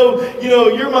 It's no,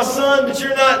 you're my son, but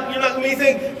you're not going to be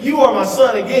anything. You are my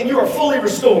son. Again, you are fully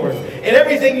restored. And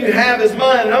everything you have is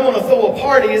mine. And I'm going to throw a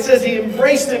party. It says he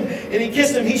embraced him and he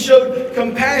kissed him. He showed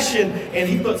compassion. And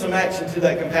he put some action to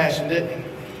that compassion, didn't he?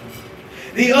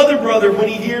 The other brother, when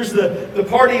he hears the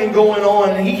partying going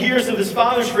on and he hears of his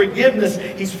father's forgiveness,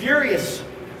 he's furious.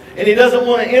 And he doesn't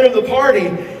want to enter the party.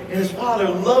 And his father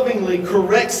lovingly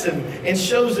corrects him and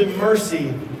shows him mercy.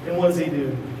 And what does he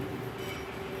do?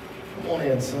 Come on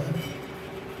in, son.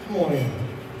 Come on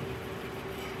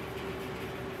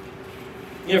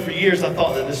in. For years I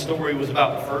thought that this story was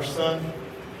about the first son.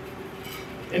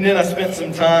 And then I spent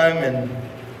some time and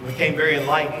became very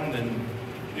enlightened and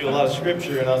knew a lot of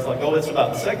scripture. And I was like, oh, it's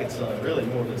about the second son, really,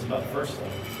 more than it's about the first son.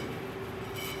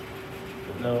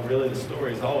 No, really, the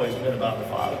story has always been about the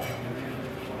Father.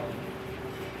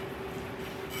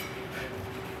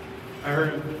 I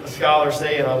heard a scholar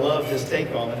say, and I loved his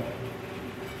take on it.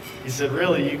 He said,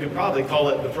 really, you could probably call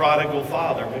it the prodigal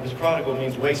father, because prodigal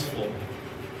means wasteful.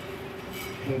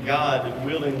 And God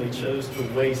willingly chose to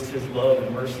waste his love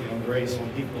and mercy and grace on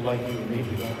people like you and me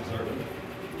who don't deserve it.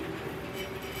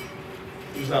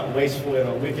 He was not wasteful in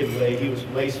a wicked way. He was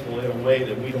wasteful in a way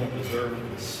that we don't deserve.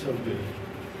 It's so good.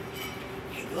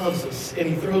 Loves us, and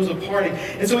he throws a party.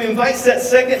 And so he invites that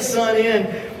second son in.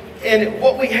 And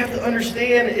what we have to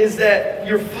understand is that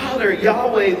your Father,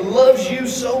 Yahweh, loves you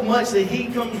so much that he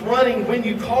comes running when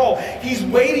you call. He's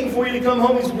waiting for you to come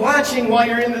home. He's watching while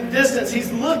you're in the distance.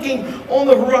 He's looking on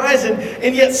the horizon.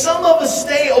 And yet some of us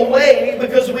stay away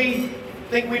because we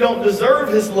think we don't deserve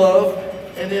his love.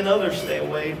 And then others stay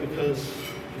away because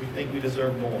we think we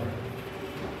deserve more.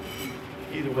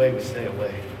 Either way, we stay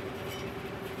away.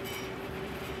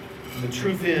 The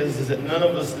truth is that none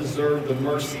of us deserve the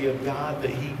mercy of God, but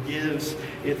he gives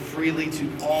it freely to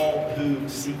all who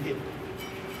seek it.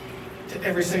 To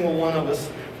every single one of us,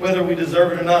 whether we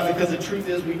deserve it or not, because the truth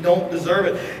is we don't deserve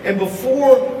it. And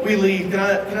before we leave, can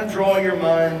I draw your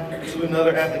mind to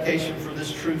another application for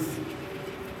this truth?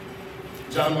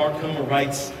 John Mark Comer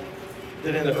writes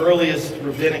that in the earliest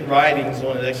rabbinic writings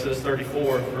on Exodus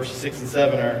 34, verses 6 and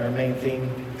 7, our main theme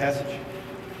passage,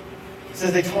 it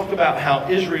says they talk about how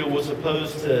Israel was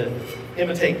supposed to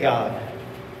imitate God.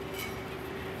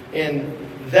 And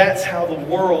that's how the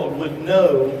world would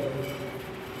know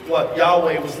what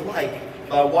Yahweh was like,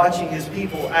 by watching his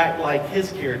people act like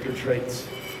his character traits.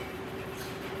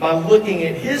 By looking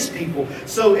at his people.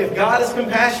 So if God is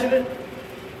compassionate,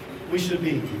 we should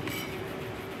be.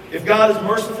 If God is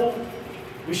merciful,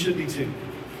 we should be too.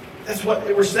 That's what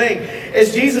we're saying.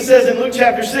 As Jesus says in Luke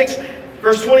chapter 6,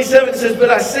 verse 27, it says,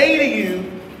 but I say to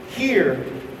you, hear.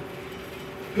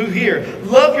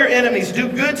 Love your enemies. Do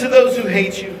good to those who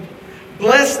hate you.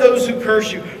 Bless those who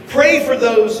curse you. Pray for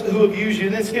those who abuse you.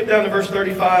 And then skip down to verse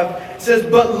 35. It says,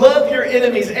 but love your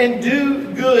enemies and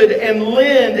do good and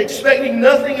lend, expecting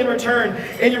nothing in return.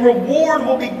 And your reward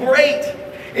will be great.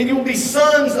 And you will be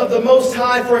sons of the Most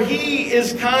High, for he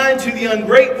is kind to the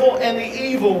ungrateful and the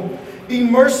evil. Be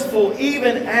merciful,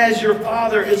 even as your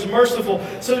Father is merciful.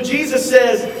 So Jesus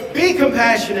says, be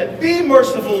compassionate, be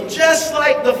merciful, just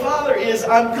like the Father is.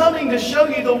 I'm coming to show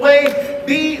you the way.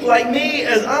 Be like me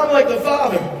as I'm like the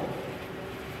Father.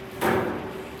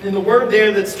 And the word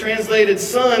there that's translated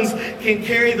sons can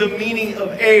carry the meaning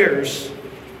of heirs.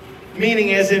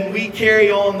 Meaning as in we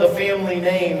carry on the family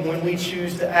name when we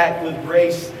choose to act with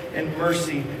grace and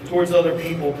mercy towards other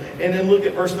people. And then look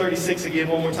at verse 36 again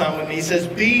one more time with me. He says,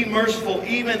 be merciful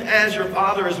even as your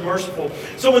Father is merciful.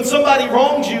 So when somebody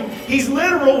wrongs you, he's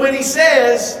literal when he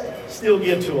says, still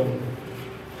give to them.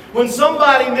 When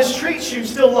somebody mistreats you,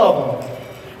 still love them.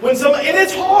 And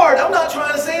it's hard. I'm not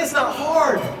trying to say it's not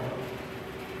hard.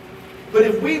 But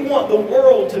if we want the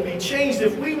world to be changed,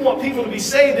 if we want people to be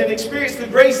saved and experience the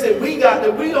grace that we got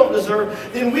that we don't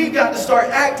deserve, then we've got to start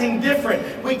acting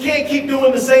different. We can't keep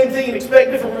doing the same thing and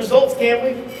expect different results, can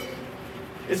we?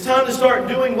 It's time to start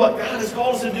doing what God has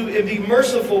called us to do and be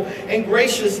merciful and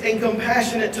gracious and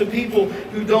compassionate to people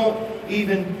who don't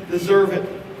even deserve it.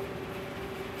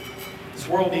 This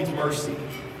world needs mercy.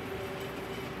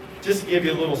 Just to give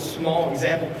you a little small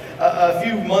example, a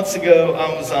few months ago,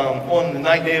 I was on the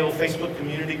Nightdale Facebook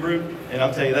community group, and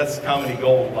I'll tell you, that's comedy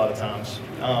gold a lot of times.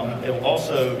 It will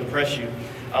also depress you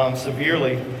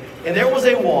severely. And there was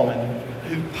a woman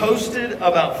who posted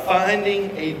about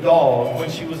finding a dog when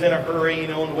she was in a hurry,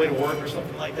 on the way to work or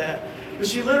something like that. But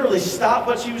she literally stopped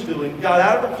what she was doing, got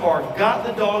out of her car, got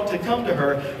the dog to come to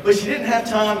her, but she didn't have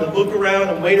time to look around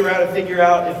and wait around and figure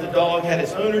out if the dog had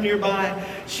its owner nearby.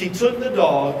 She took the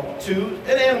dog to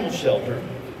an animal shelter,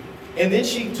 and then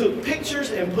she took pictures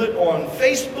and put on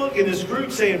Facebook in this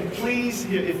group saying, please,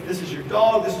 if this is your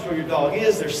dog, this is where your dog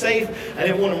is, they're safe. I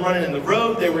didn't want them running in the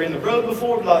road. They were in the road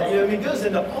before. Blah, it goes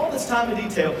into all this time and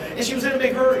detail, and she was in a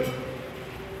big hurry.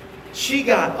 She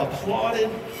got applauded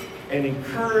and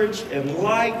encouraged and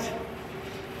liked.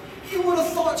 You would have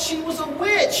thought she was a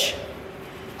witch.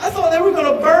 I thought they were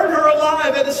going to burn her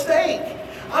alive at the stake.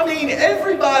 I mean,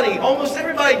 almost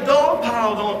everybody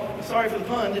dogpiled on, sorry for the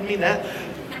pun, didn't mean that.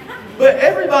 But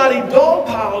everybody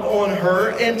dogpiled on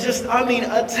her and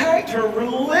attacked her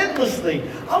relentlessly.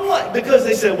 I'm like, because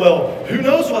they said, well, who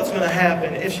knows what's going to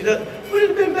happen if she does. Would it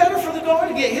have been better for the dog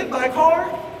to get hit by a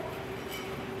car?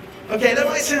 Okay, that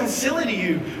might sound silly to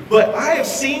you, but I have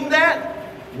seen that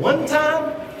 1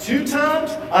 time, 2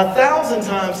 times, 1,000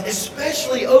 times,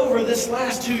 especially over this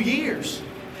last 2 years.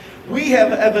 We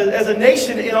have, as a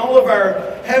nation, in all of our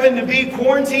having to be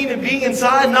quarantined and being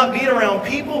inside, not being around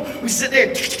people, we sit there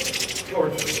and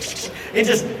just,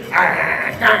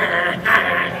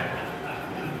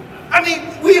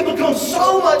 we have become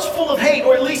so much full of hate,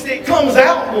 or at least it comes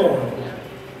out more.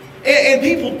 And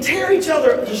people tear each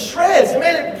other to shreds.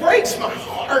 Man, it breaks my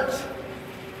heart.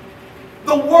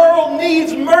 The world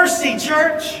needs mercy,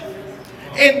 church.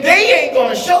 And they ain't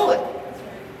going to show it.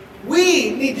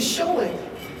 We need to show it.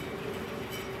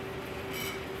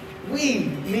 We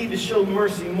need to show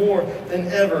mercy more than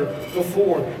ever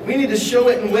before. We need to show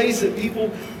it in ways that people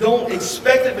don't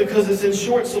expect it because it's in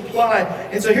short supply.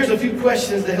 And so here's a few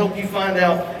questions to help you find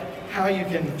out how you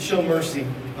can show mercy.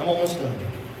 I'm almost done.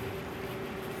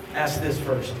 Ask this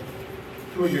first.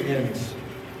 Who are your enemies?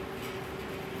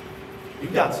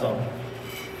 You've got some.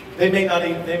 They may not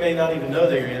even know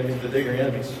they're your enemies, but they're your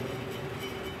enemies.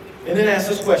 And then ask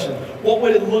this question. What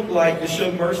would it look like to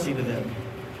show mercy to them?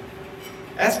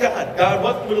 Ask God. God,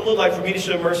 what would it look like for me to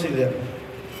show mercy to them?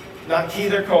 Not key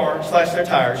their car, slash their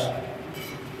tires.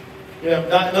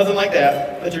 Nothing like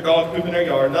that. Let your dog poop in their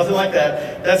yard. Nothing like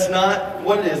that. That's not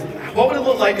what it is. What would it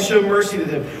look like to show mercy to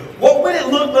them? What would it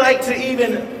look like to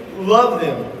even love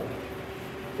them?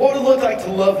 What would it look like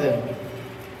to love them?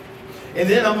 And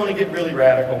then I'm going to get really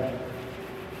radical.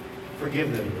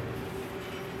 Forgive them.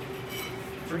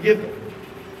 Forgive them.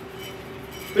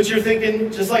 But you're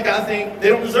thinking, just like I think, they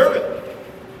don't deserve it.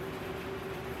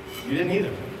 You didn't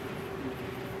either.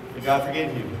 But God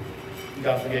forgave you.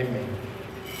 God forgave me.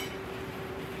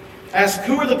 Ask,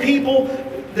 who are the people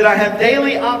that I have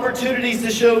daily opportunities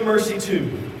to show mercy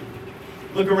to?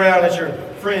 Look around at your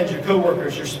friends, your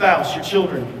coworkers, your spouse, your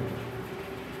children,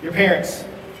 your parents.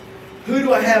 Who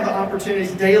do I have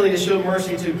opportunities daily to show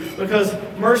mercy to? Because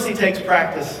mercy takes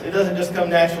practice. It doesn't just come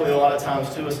naturally a lot of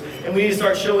times to us. And we need to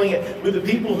start showing it with the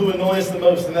people who annoy us the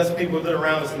most, and that's the people that are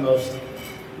around us the most.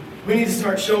 We need to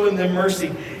start showing them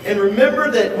mercy. And remember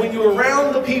that when you're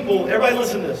around the people, everybody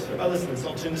listen to this. Everybody listen to this.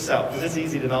 Don't tune this out, because it's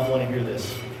easy to not want to hear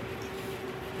this.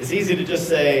 It's easy to just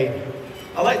say,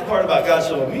 I like the part about God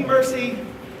showing me mercy.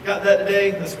 Got that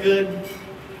today. That's good.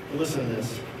 But listen to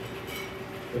this.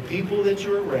 The people that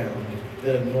you're around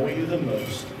that annoy you the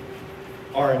most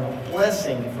are a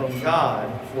blessing from God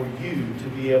for you to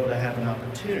be able to have an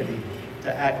opportunity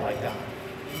to act like God.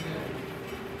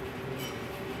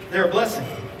 They're a blessing.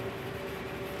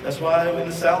 That's why in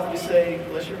the South we say,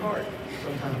 bless your heart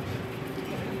sometimes.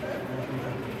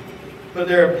 But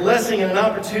they're a blessing and an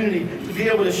opportunity to be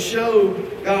able to show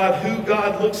God who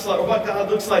God looks like, or what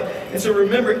God looks like. And so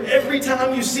remember, every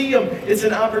time you see them, it's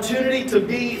an opportunity to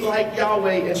be like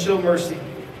Yahweh and show mercy.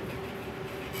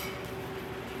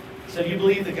 So do you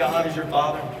believe that God is your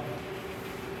Father?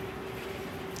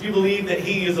 Do you believe that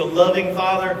He is a loving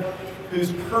Father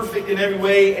who's perfect in every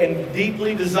way and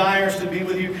deeply desires to be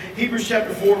with you? Hebrews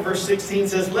chapter 4, verse 16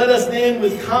 says, "Let us then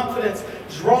with confidence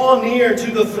draw near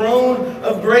to the throne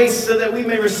of grace so that we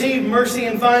may receive mercy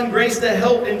and find grace to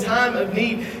help in time of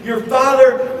need." Your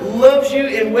Father loves you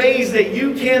in ways that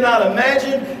you cannot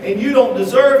imagine and you don't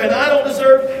deserve and I don't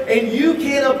deserve, and you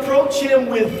can approach Him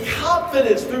with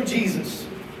confidence through Jesus.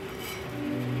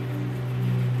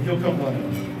 He'll come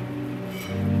running.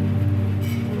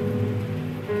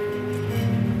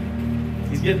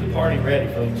 He's getting the party ready,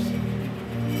 folks.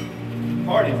 The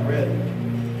party's ready.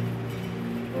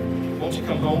 Won't you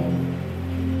come home?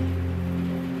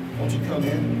 Won't you come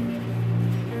in?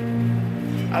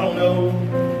 I don't know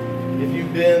if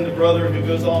you've been the brother who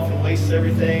goes off and wastes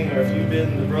everything, or if you've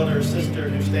been the brother or sister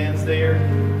who stands there.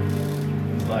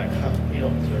 It's like, you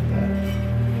don't deserve that.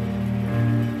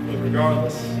 But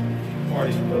regardless, the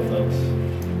party's for both of us.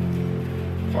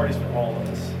 The party's for all of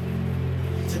us.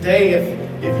 Today,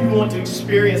 if you want to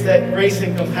experience that grace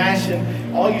and compassion,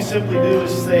 all you simply do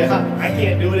is say, I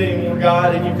can't do it anymore,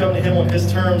 God, and you come to Him on His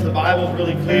terms. The Bible's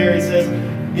really clear. He says,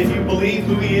 if you believe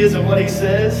who He is and what He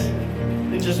says,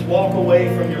 then just walk away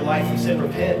from your life of sin.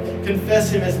 Repent. Confess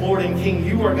Him as Lord and King.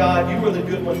 You are God. You are the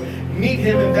good one. Meet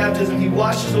Him in baptism. He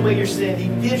washes away your sin. He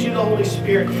gives you the Holy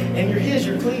Spirit, and you're His.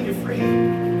 You're clean. You're free.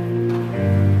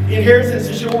 The inheritance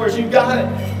is yours. You got it.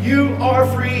 You are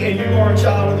free, and you are a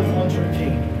child of the one true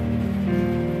King.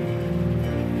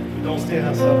 Don't stand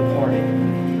outside the party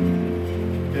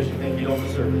because you think you don't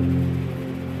deserve it.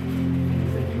 You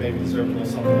think you maybe deserve a little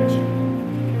something extra.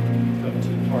 Come to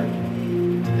the party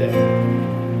today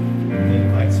and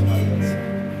invite somebody else.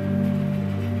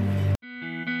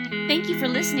 Thank you for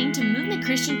listening to Movement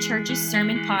Christian Church's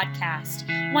Sermon Podcast.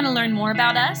 Want to learn more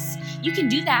about us? You can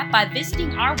do that by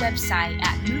visiting our website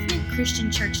at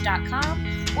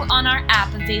movementchristianchurch.com or on our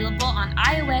app available on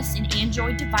iOS and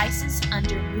Android devices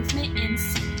under Movement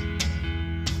NC.